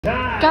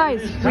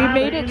Guys, we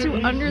made it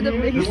to Under the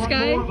Big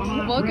Sky.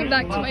 Welcome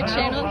back to my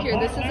channel. Here,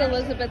 this is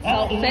Elizabeth's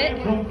outfit.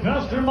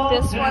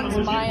 This one's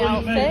my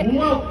outfit.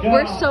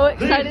 We're so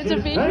excited to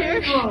be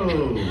here.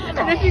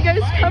 And if you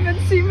guys come and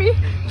see me,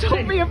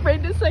 don't be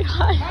afraid to say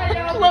hi.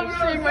 I love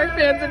seeing my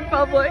fans in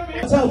public.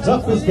 That's how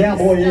tough this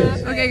cowboy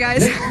is. Okay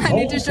guys, I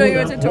need to show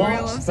you a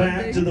tutorial of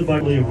back to something. the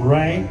Buckley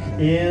rank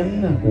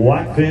in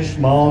Whitefish,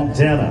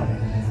 Montana.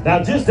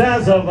 Now, just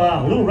as of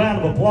a little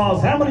round of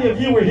applause, how many of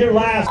you were here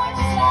last?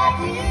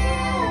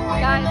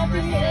 Guys, we're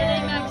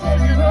sitting next to the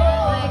music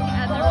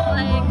and they're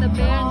playing the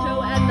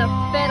banjo and the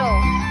fiddle.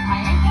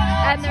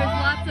 And there's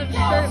lots of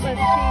shirtless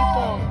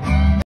people.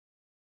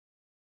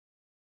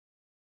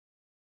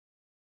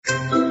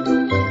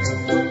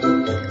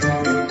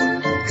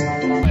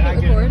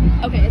 Hit record.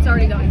 Okay, it's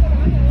already going.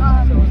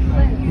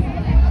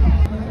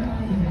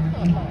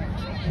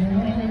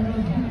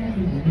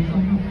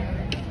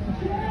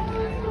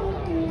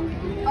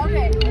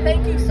 Okay,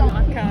 thank you so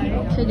much.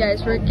 Okay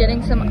guys, we're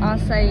getting some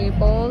acai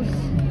bowls.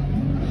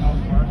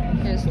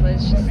 Here's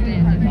Liz just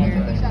standing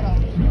here.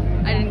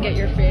 I didn't get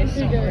your face,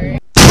 don't worry.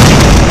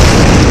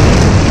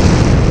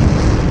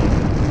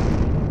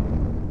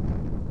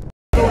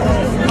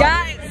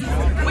 Guys,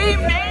 we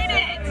made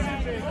it!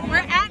 We're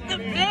at the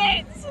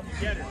Bits!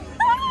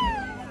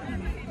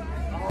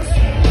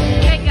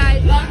 Hey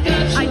guys,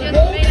 I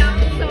just made out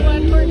with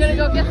someone. We're gonna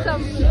go get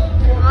some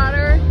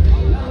water.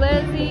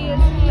 Lizzie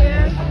is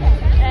here,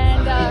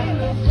 and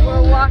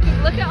we're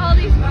walking. Look at all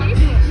these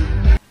people.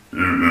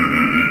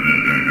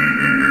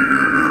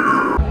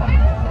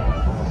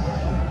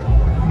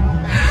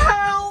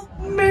 Help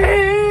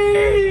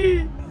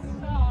me!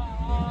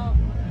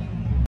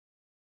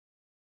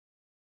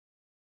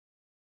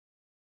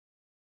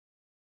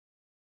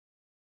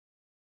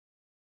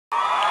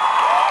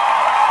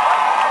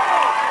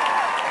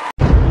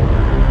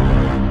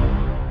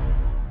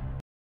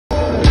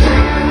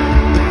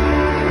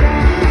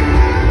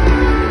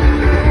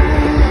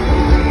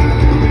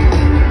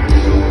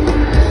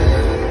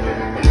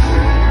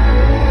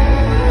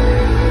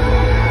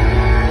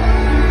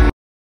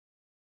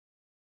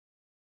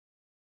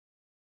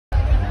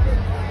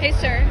 Hey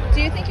sir,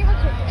 do you think you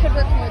could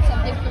record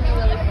something for me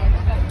really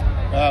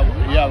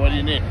quick? Yeah, what do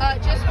you need?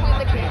 Just point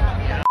the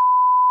camera.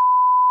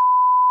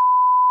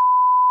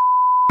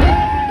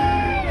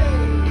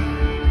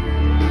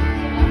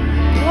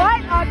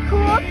 What a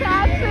cool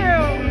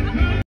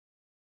tattoo!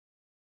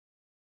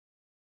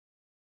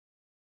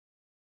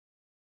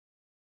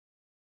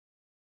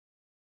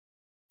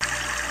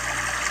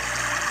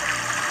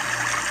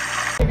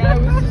 I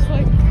was just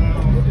like,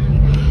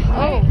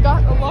 I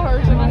got a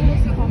large and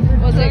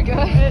I Was it good?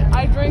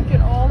 I drank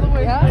it all the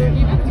way Yeah? through,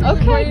 even through the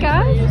Okay brain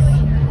guys,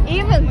 freeze.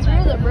 even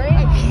through the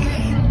brain.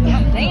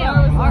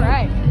 Damn,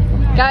 alright.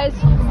 Guys,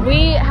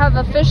 we have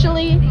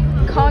officially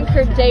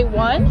conquered day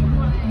one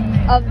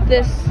of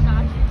this.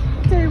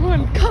 Day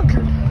one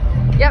conquered.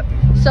 Yep,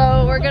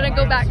 so we're gonna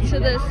go back to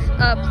this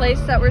place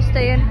that we're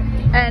staying,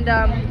 and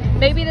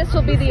maybe this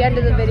will be the end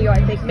of the video,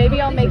 I think.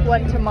 Maybe I'll make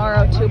one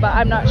tomorrow too, but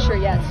I'm not sure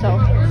yet, so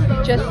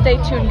just stay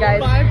tuned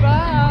guys. Bye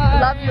bye.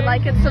 Love you,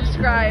 like and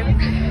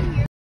subscribe.